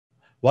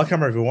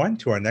Welcome, everyone,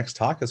 to our next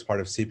talk as part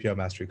of CPO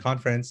Mastery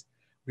Conference.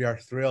 We are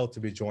thrilled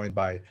to be joined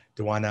by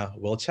Donna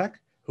Wilczek,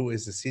 who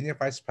is the Senior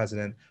Vice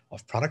President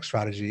of Product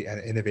Strategy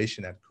and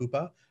Innovation at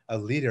Coupa, a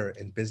leader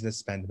in business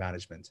spend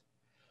management.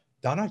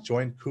 Donna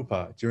joined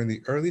Coupa during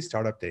the early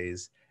startup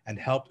days and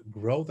helped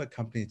grow the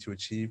company to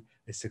achieve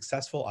a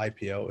successful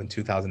IPO in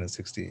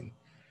 2016.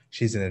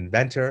 She's an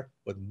inventor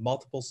with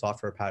multiple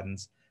software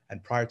patents,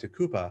 and prior to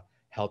Coupa,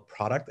 held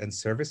product and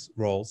service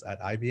roles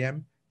at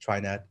IBM,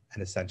 TriNet,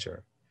 and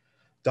Accenture.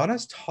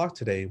 Donna's talk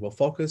today will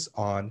focus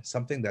on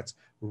something that's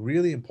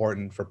really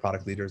important for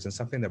product leaders and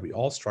something that we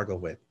all struggle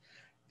with,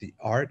 the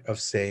art of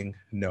saying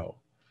no.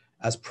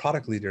 As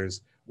product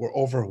leaders, we're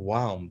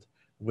overwhelmed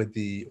with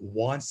the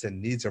wants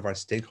and needs of our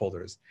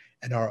stakeholders,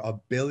 and our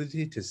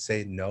ability to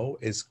say no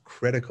is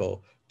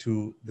critical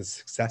to the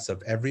success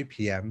of every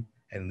PM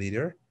and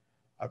leader,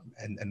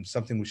 and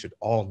something we should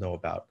all know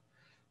about.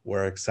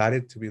 We're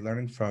excited to be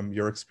learning from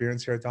your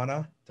experience here,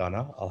 Donna.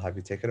 Donna, I'll have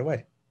you take it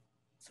away.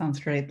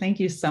 Sounds great. Thank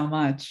you so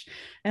much.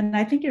 And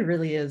I think it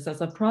really is, as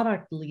a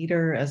product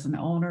leader, as an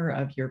owner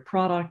of your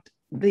product,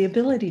 the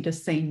ability to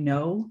say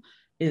no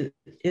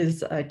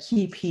is a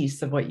key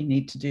piece of what you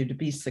need to do to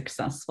be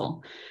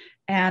successful.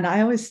 And I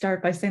always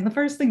start by saying the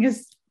first thing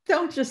is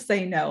don't just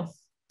say no.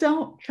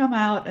 Don't come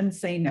out and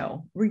say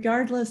no,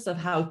 regardless of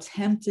how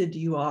tempted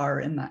you are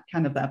in that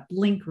kind of that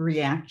blink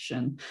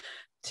reaction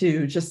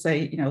to just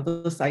say,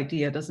 this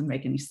idea doesn't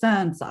make any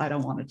sense. I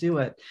don't want to do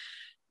it.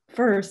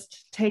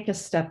 First, take a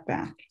step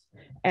back.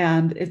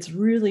 And it's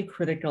really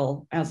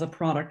critical as a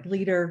product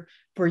leader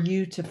for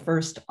you to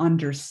first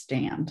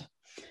understand.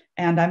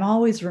 And I'm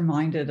always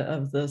reminded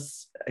of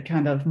this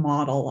kind of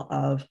model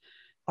of,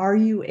 are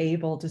you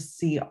able to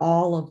see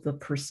all of the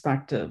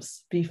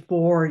perspectives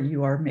before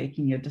you are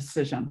making a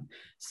decision?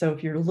 So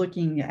if you're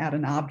looking at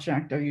an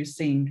object, are you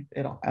seeing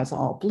it as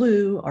all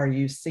blue? Are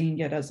you seeing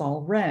it as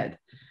all red?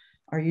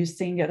 Are you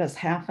seeing it as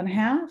half and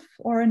half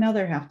or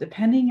another half?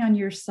 Depending on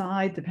your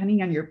side,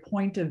 depending on your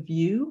point of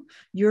view,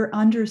 your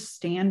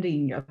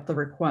understanding of the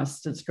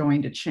request is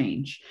going to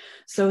change.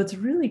 So it's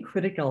really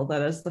critical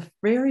that as the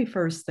very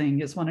first thing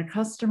is when a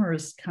customer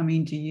is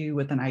coming to you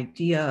with an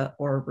idea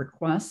or a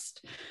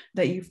request,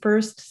 that you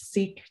first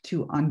seek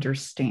to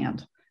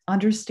understand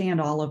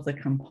all of the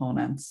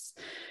components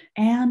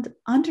and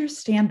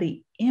understand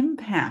the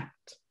impact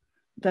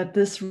that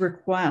this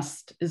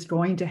request is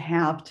going to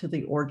have to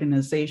the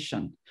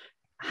organization.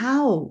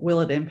 How will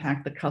it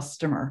impact the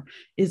customer?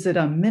 Is it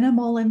a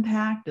minimal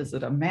impact? Is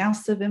it a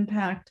massive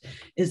impact?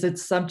 Is it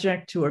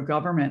subject to a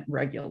government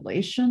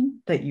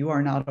regulation that you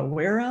are not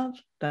aware of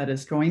that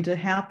is going to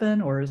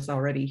happen or is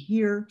already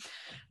here?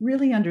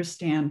 Really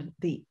understand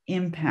the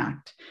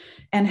impact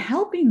and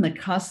helping the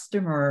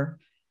customer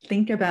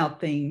think about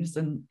things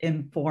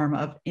in form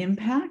of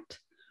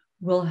impact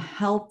will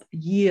help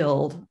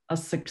yield a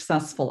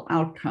successful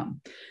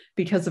outcome.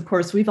 Because of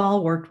course, we've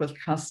all worked with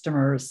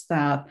customers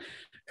that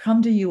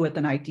come to you with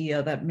an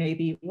idea that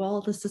maybe,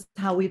 well, this is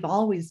how we've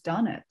always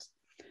done it,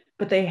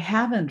 but they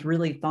haven't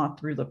really thought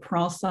through the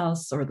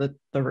process or the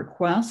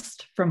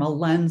request from a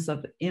lens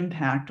of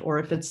impact, or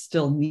if it's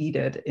still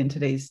needed in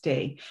today's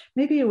day.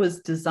 Maybe it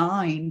was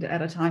designed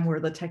at a time where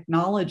the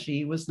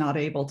technology was not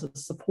able to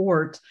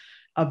support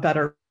a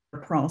better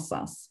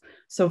process.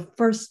 So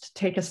first,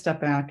 take a step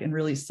back and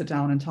really sit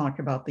down and talk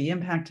about the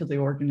impact to the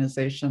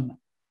organization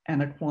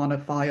and a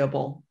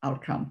quantifiable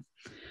outcome.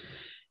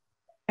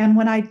 And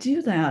when I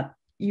do that,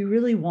 you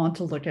really want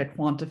to look at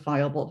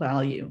quantifiable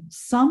value.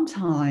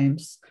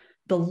 Sometimes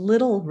the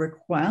little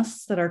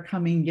requests that are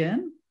coming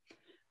in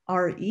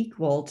are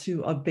equal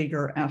to a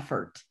bigger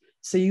effort.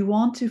 So you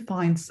want to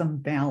find some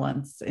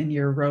balance in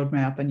your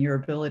roadmap and your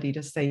ability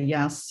to say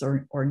yes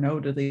or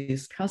no to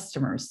these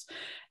customers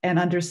and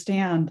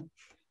understand,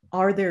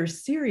 are there a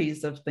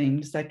series of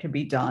things that could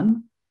be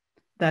done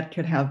that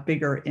could have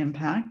bigger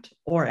impact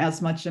or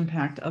as much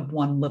impact of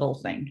one little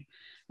thing,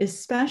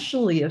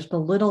 especially if the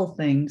little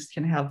things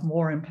can have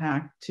more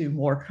impact to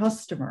more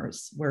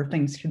customers where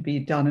things can be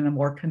done in a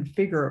more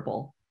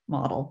configurable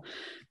model.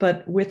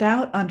 But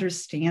without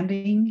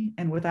understanding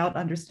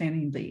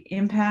the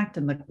impact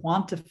and the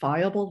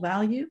quantifiable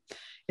value,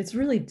 it's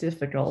really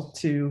difficult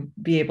to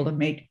be able to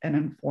make an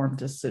informed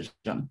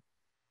decision.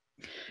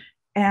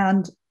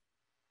 And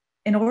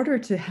in order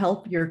to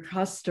help your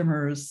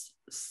customers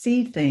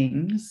see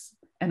things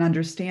and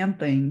understand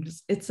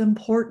things, it's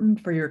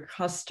important for your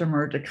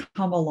customer to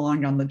come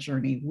along on the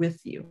journey with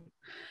you.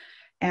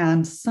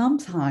 And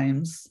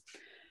sometimes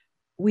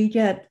we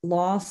get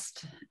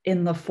lost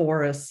in the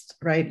forest,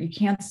 right? You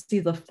can't see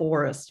the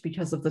forest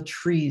because of the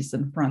trees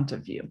in front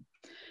of you.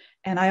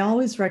 And I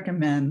always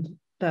recommend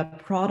that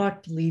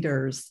product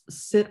leaders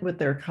sit with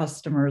their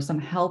customers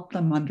and help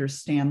them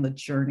understand the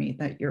journey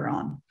that you're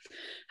on.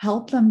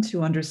 Help them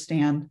to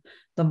understand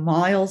the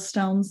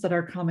milestones that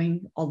are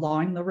coming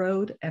along the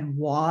road and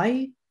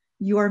why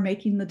you are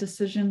making the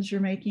decisions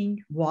you're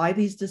making, why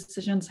these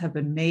decisions have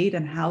been made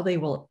and how they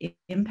will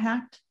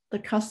impact the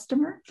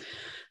customer.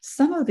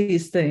 Some of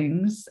these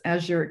things,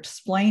 as you're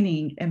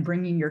explaining and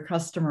bringing your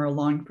customer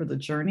along for the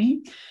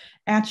journey,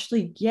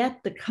 actually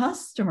get the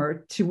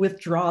customer to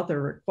withdraw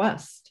their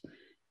request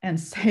and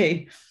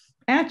say,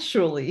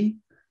 actually,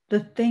 the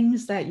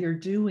things that you're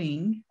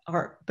doing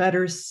are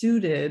better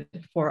suited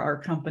for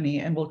our company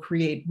and will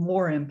create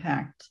more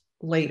impact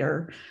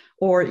later,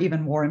 or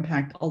even more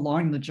impact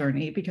along the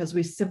journey, because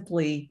we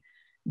simply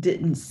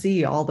didn't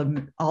see all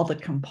the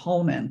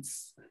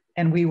components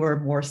and we were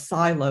more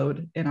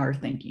siloed in our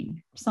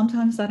thinking.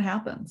 Sometimes that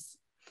happens.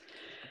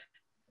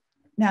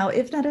 Now,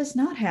 if that is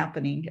not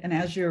happening, and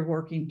as you're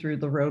working through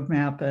the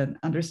roadmap and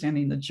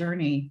understanding the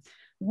journey,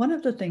 one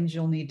of the things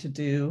you'll need to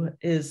do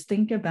is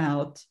think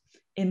about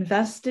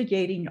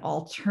investigating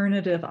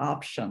alternative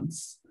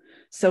options.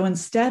 So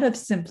instead of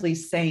simply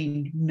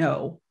saying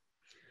no,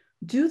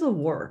 do the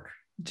work,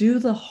 do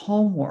the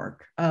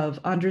homework of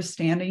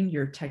understanding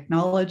your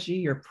technology,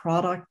 your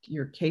product,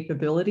 your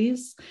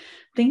capabilities.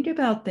 Think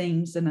about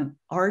things in an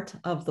art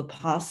of the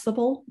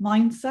possible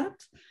mindset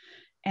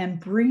and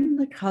bring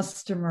the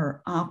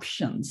customer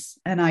options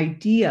and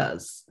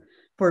ideas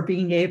for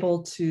being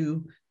able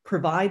to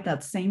provide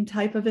that same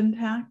type of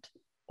impact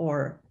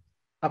or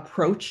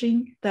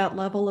approaching that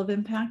level of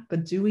impact,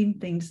 but doing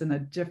things in a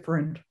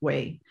different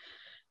way.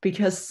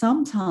 Because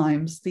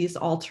sometimes these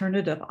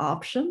alternative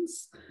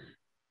options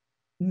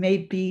may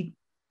be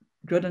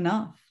good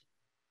enough,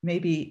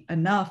 maybe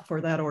enough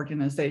for that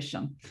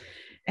organization.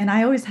 And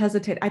I always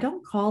hesitate. I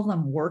don't call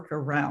them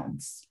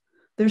workarounds.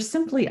 They're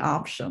simply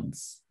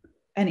options.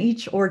 And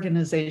each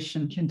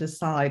organization can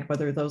decide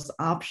whether those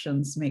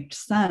options make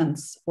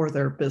sense for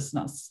their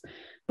business.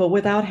 But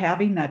without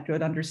having that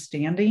good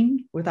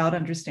understanding, without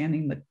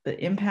understanding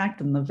the impact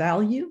and the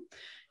value,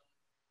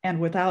 and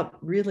without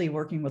really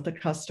working with the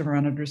customer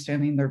on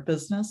understanding their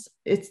business,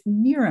 it's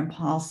near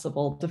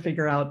impossible to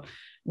figure out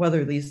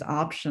whether these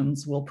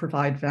options will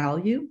provide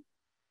value.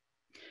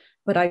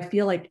 But I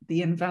feel like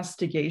the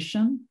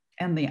investigation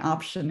and the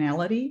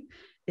optionality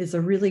is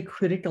a really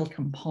critical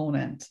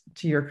component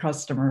to your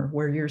customer,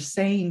 where you're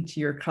saying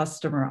to your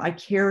customer, I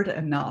cared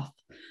enough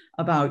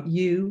about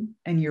you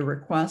and your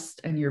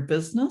request and your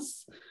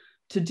business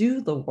to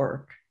do the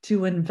work,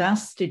 to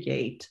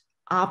investigate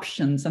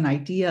options and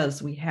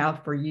ideas we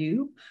have for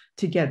you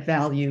to get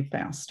value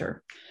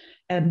faster.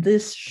 And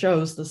this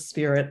shows the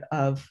spirit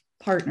of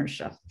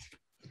partnership.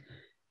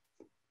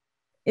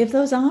 If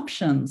those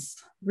options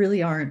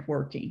really aren't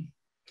working,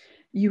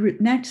 you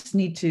next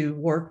need to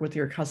work with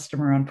your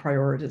customer on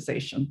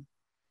prioritization,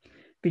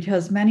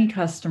 because many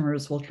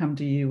customers will come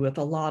to you with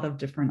a lot of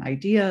different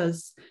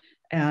ideas.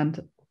 And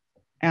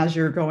as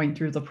you're going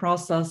through the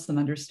process and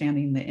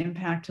understanding the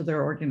impact to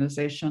their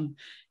organization,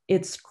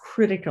 it's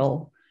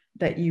critical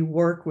that you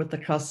work with the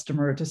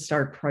customer to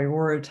start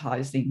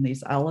prioritizing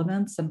these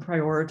elements and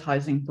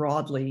prioritizing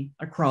broadly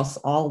across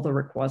all the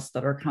requests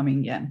that are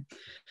coming in,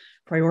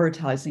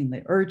 prioritizing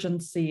the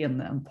urgency and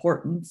the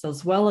importance,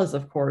 as well as,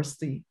 of course,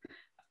 the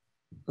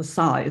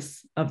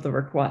size of the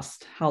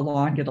request, how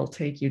long it'll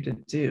take you to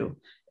do,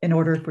 in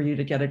order for you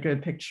to get a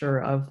good picture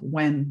of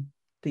when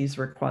these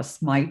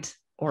requests might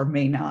or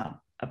may not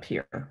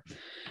appear.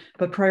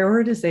 But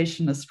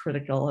prioritization is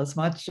critical. As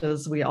much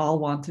as we all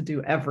want to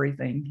do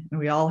everything, and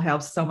we all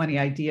have so many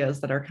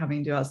ideas that are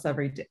coming to us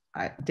every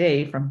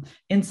day from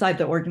inside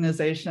the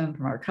organization,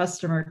 from our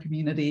customer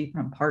community,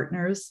 from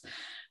partners,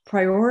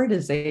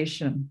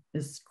 prioritization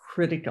is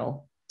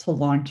critical to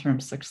long-term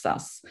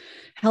success.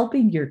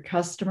 Helping your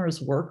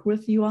customers work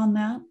with you on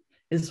that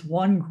is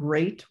one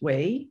great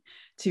way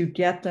to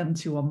get them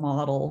to a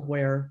model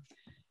where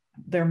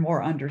they're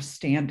more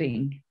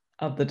understanding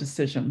of the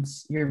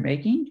decisions you're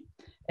making,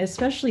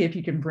 especially if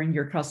you can bring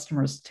your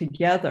customers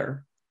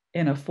together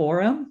in a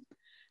forum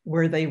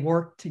where they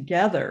work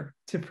together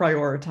to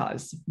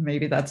prioritize.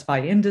 Maybe that's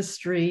by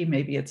industry,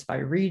 maybe it's by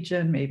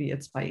region, maybe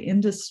it's by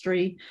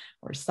industry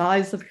or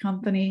size of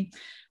company.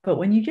 But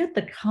when you get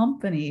the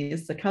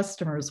companies, the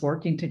customers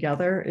working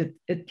together,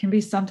 it can be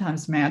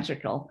sometimes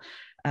magical.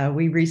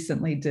 We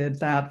recently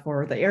did that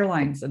for the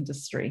airlines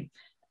industry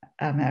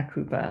at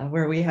Coupa,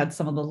 where we had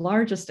some of the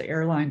largest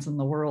airlines in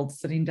the world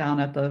sitting down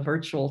at the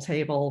virtual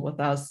table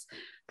with us,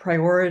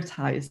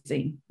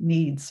 prioritizing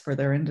needs for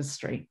their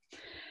industry.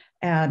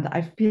 And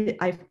I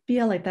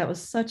feel like that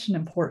was such an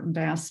important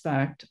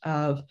aspect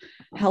of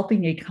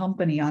helping a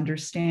company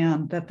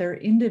understand that their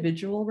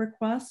individual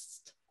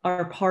requests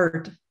are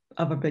part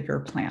of a bigger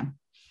plan.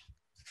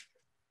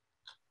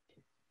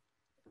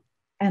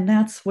 And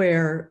that's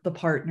where the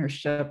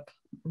partnership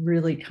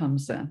really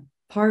comes in.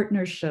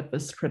 Partnership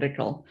is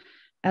critical.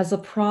 As a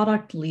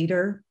product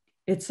leader,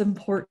 it's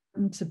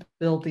important to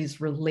build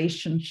these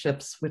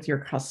relationships with your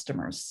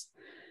customers,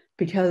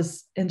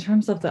 because in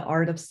terms of the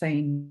art of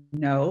saying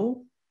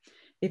no,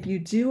 if you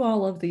do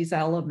all of these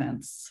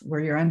elements where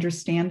you're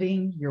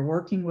understanding, you're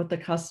working with the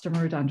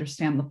customer to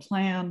understand the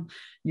plan,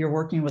 you're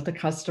working with the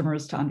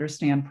customers to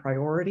understand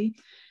priority,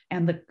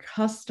 and the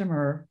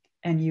customer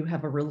and you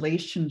have a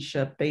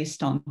relationship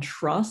based on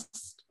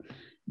trust,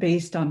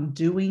 based on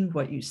doing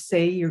what you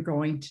say you're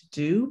going to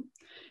do,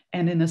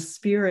 and in a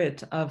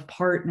spirit of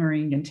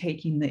partnering and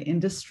taking the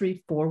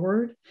industry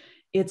forward,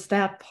 it's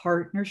that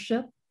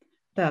partnership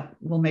that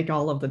will make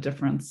all of the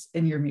difference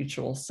in your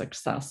mutual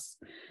success.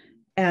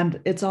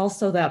 And it's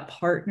also that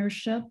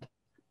partnership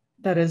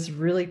that is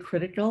really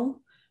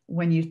critical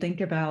when you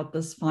think about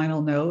this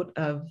final note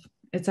of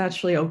it's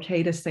actually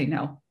okay to say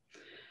no.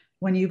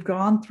 When you've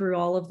gone through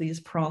all of these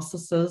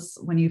processes,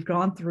 when you've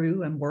gone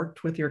through and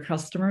worked with your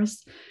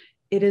customers,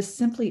 it is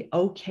simply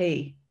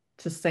okay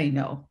to say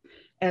no.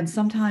 And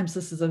sometimes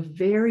this is a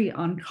very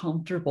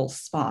uncomfortable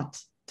spot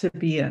to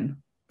be in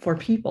for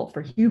people,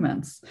 for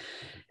humans.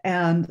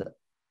 And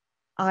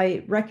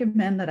I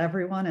recommend that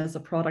everyone as a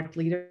product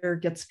leader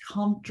gets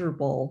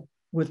comfortable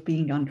with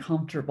being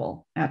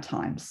uncomfortable at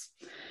times.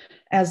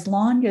 As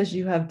long as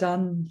you have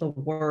done the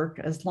work,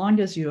 as long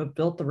as you have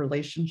built the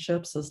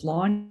relationships, as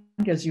long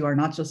as you are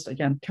not just,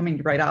 again,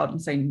 coming right out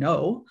and saying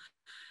no,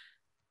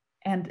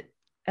 and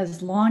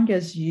as long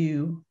as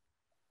you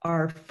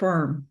are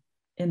firm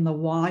in the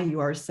why you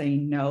are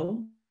saying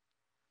no,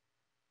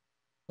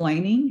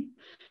 explaining,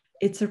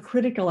 it's a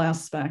critical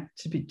aspect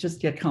to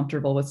just get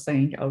comfortable with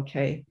saying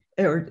okay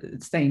or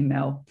saying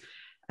no.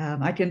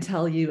 I can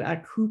tell you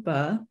at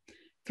Coupa,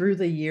 through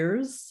the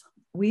years,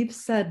 we've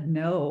said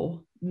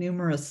no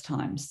numerous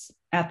times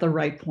at the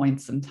right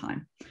points in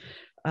time.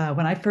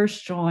 When I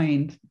first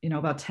joined,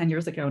 about 10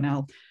 years ago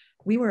now,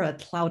 we were a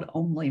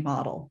cloud-only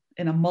model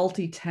in a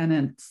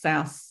multi-tenant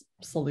SaaS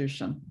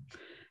solution.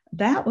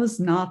 That was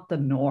not the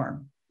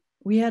norm.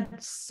 We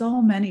had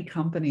so many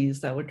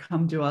companies that would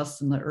come to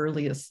us in the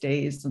earliest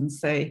days and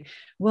say,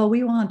 well,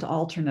 we want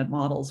alternate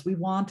models. We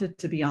want it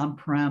to be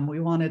on-prem. We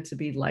want it to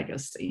be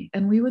legacy.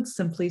 And we would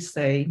simply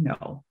say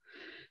no,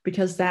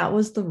 because that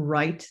was the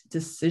right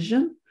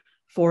decision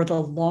for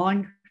the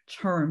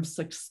long-term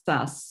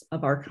success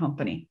of our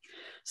company.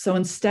 So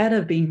instead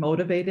of being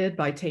motivated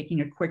by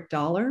taking a quick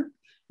dollar,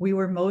 we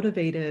were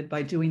motivated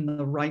by doing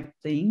the right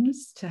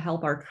things to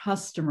help our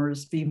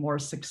customers be more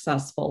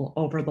successful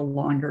over the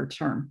longer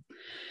term.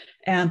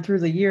 And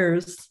through the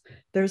years,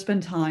 there's been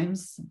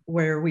times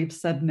where we've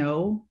said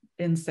no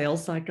in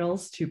sales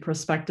cycles to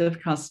prospective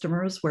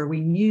customers where we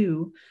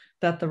knew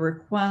that the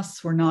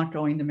requests were not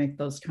going to make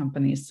those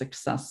companies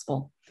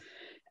successful.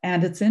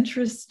 And it's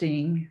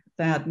interesting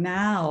that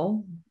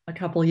now, a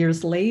couple of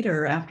years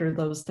later, after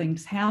those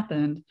things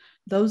happened,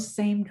 those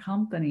same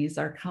companies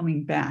are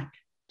coming back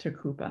to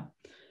Coupa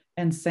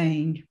and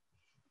saying,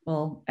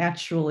 well,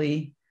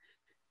 actually,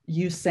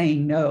 you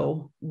saying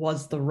no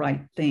was the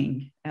right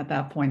thing at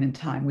that point in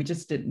time. We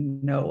just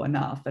didn't know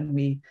enough. And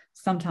we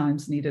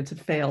sometimes needed to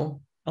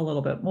fail a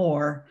little bit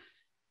more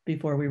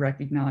before we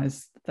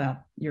recognized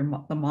that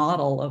the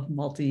model of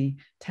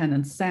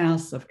multi-tenant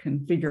SaaS, of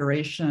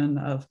configuration,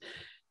 of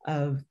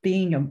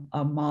being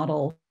a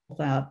model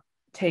that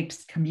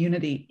takes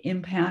community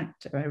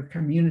impact or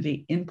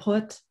community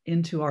input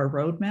into our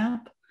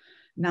roadmap,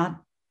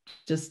 not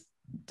just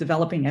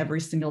developing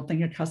every single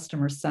thing a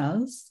customer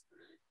says,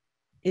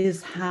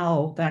 is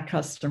how that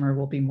customer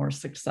will be more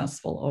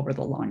successful over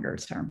the longer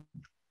term.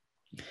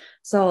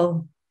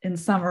 So in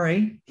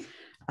summary,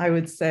 I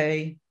would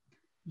say,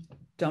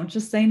 don't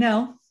just say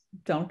no.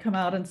 Don't come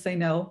out and say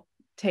no.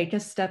 Take a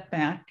step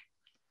back,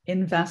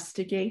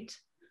 investigate,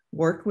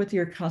 work with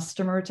your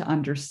customer to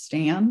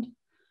understand,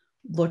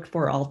 look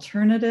for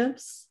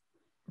alternatives,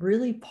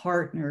 really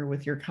partner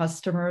with your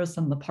customers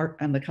and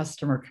the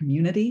customer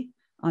community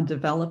on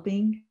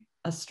developing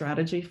a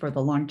strategy for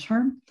the long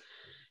term,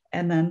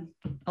 and then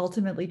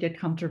ultimately get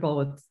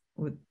comfortable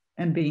with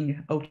and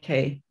being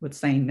okay with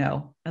saying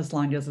no, as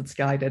long as it's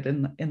guided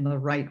in the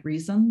right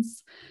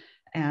reasons,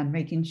 and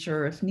making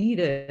sure, if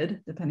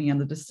needed, depending on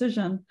the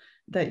decision,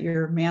 that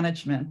your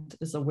management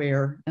is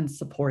aware and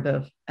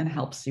supportive and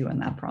helps you in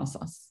that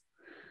process.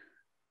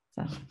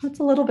 So that's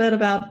a little bit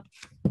about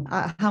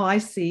how I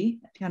see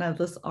kind of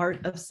this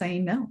art of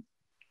saying no.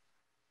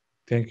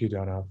 Thank you,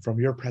 Donna. From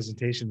your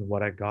presentation,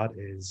 what I got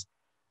is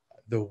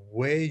the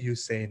way you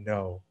say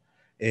no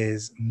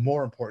is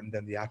more important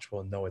than the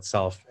actual no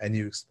itself. And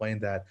you explained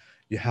that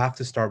you have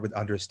to start with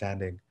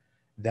understanding,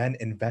 then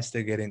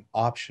investigating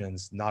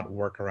options, not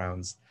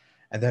workarounds,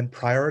 and then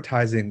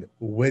prioritizing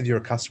with your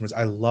customers.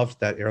 I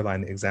loved that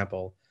airline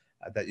example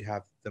that you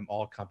have them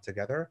all come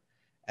together.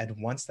 And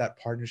once that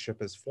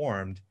partnership is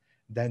formed,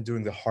 then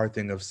doing the hard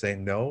thing of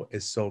saying no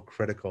is so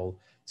critical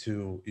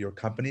to your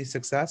company's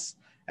success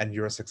and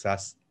your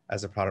success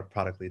as a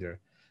product leader.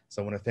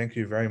 So I want to thank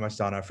you very much,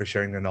 Donna, for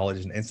sharing your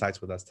knowledge and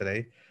insights with us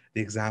today.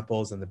 The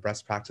examples and the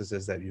best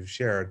practices that you've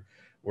shared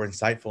were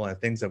insightful and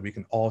things that we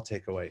can all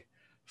take away.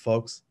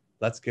 Folks,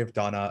 let's give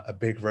Donna a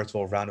big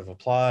virtual round of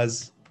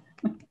applause.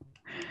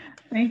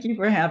 Thank you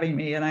for having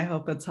me, and I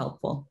hope it's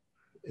helpful.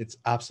 It's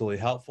absolutely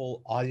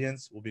helpful.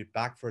 Audience, we'll be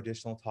back for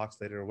additional talks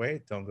later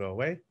away. Don't go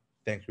away.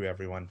 Thank you,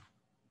 everyone.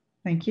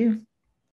 Thank you.